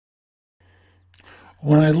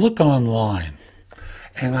When I look online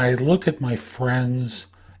and I look at my friends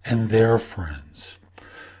and their friends,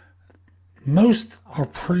 most are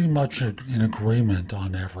pretty much in agreement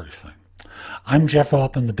on everything. I'm Jeff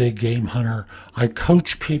Altman, the Big Game Hunter. I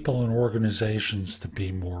coach people and organizations to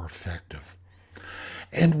be more effective.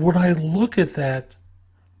 And when I look at that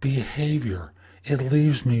behavior, it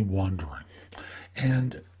leaves me wondering.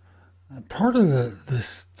 And part of the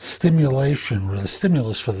stimulation or the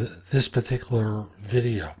stimulus for this particular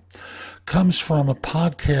video comes from a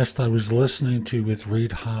podcast I was listening to with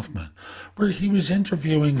Reid Hoffman, where he was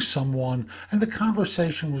interviewing someone and the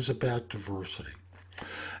conversation was about diversity.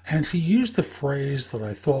 And he used a phrase that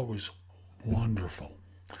I thought was wonderful: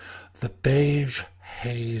 the beige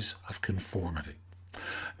haze of conformity.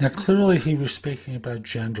 Now, clearly he was speaking about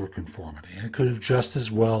gender conformity, and it could have just as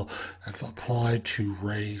well have applied to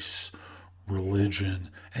race, religion,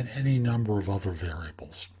 and any number of other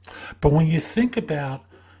variables. But when you think about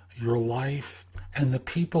your life and the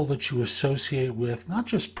people that you associate with, not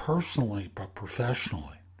just personally, but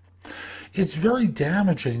professionally, it's very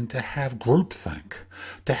damaging to have groupthink,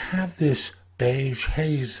 to have this beige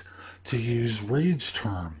haze, to use Reid's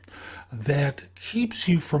term, that keeps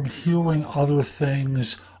you from hearing other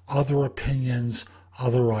things, other opinions,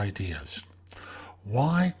 other ideas.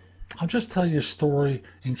 Why? I'll just tell you a story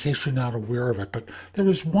in case you're not aware of it, but there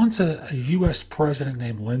was once a U.S. president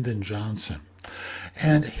named Lyndon Johnson,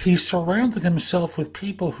 and he surrounded himself with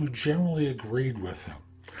people who generally agreed with him.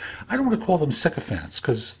 I don't want to call them sycophants,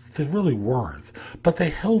 because they really weren't, but they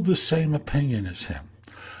held the same opinion as him.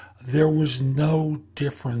 There was no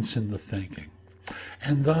difference in the thinking.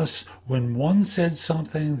 And thus, when one said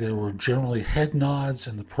something, there were generally head nods,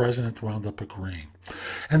 and the president wound up agreeing.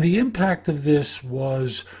 And the impact of this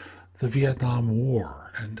was the Vietnam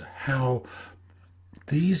War, and how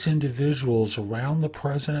these individuals around the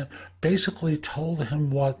president basically told him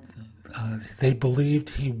what they believed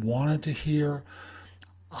he wanted to hear.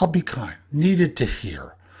 I'll be kind, needed to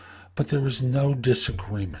hear, but there was no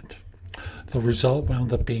disagreement. The result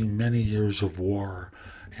wound up being many years of war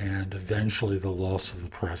and eventually the loss of the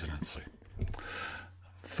presidency.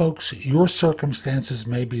 Folks, your circumstances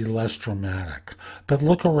may be less dramatic, but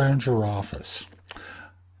look around your office.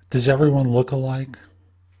 Does everyone look alike?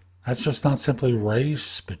 That's just not simply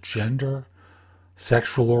race, but gender,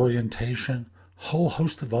 sexual orientation, a whole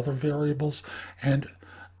host of other variables. And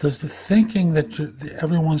does the thinking that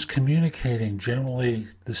everyone's communicating generally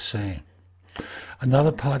the same?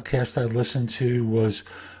 Another podcast I listened to was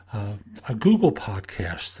a Google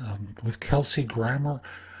podcast with Kelsey Grammer,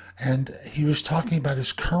 and he was talking about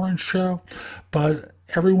his current show, but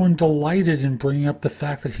everyone delighted in bringing up the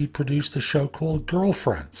fact that he produced a show called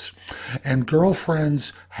Girlfriends. And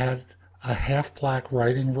Girlfriends had a half-black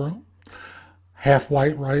writing room,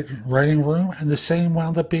 half-white writing room, and the same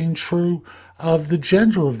wound up being true of the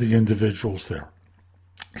gender of the individuals there.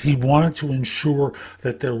 He wanted to ensure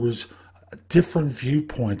that there was different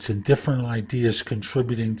viewpoints and different ideas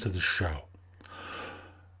contributing to the show.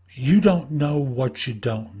 You don't know what you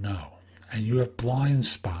don't know, and you have blind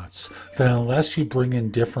spots that unless you bring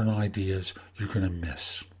in different ideas, you're going to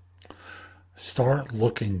miss. Start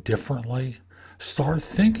looking differently. Start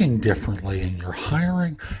thinking differently in your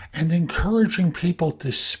hiring and encouraging people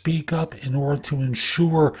to speak up in order to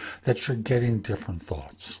ensure that you're getting different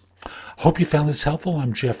thoughts. Hope you found this helpful.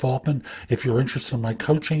 I'm Jeff Altman. If you're interested in my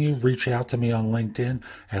coaching, you reach out to me on LinkedIn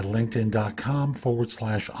at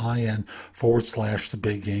linkedin.com/IN/The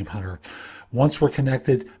Big Game Hunter. Once we're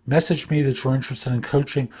connected, message me that you're interested in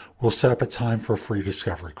coaching. We'll set up a time for a free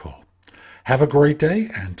discovery call. Have a great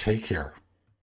day and take care.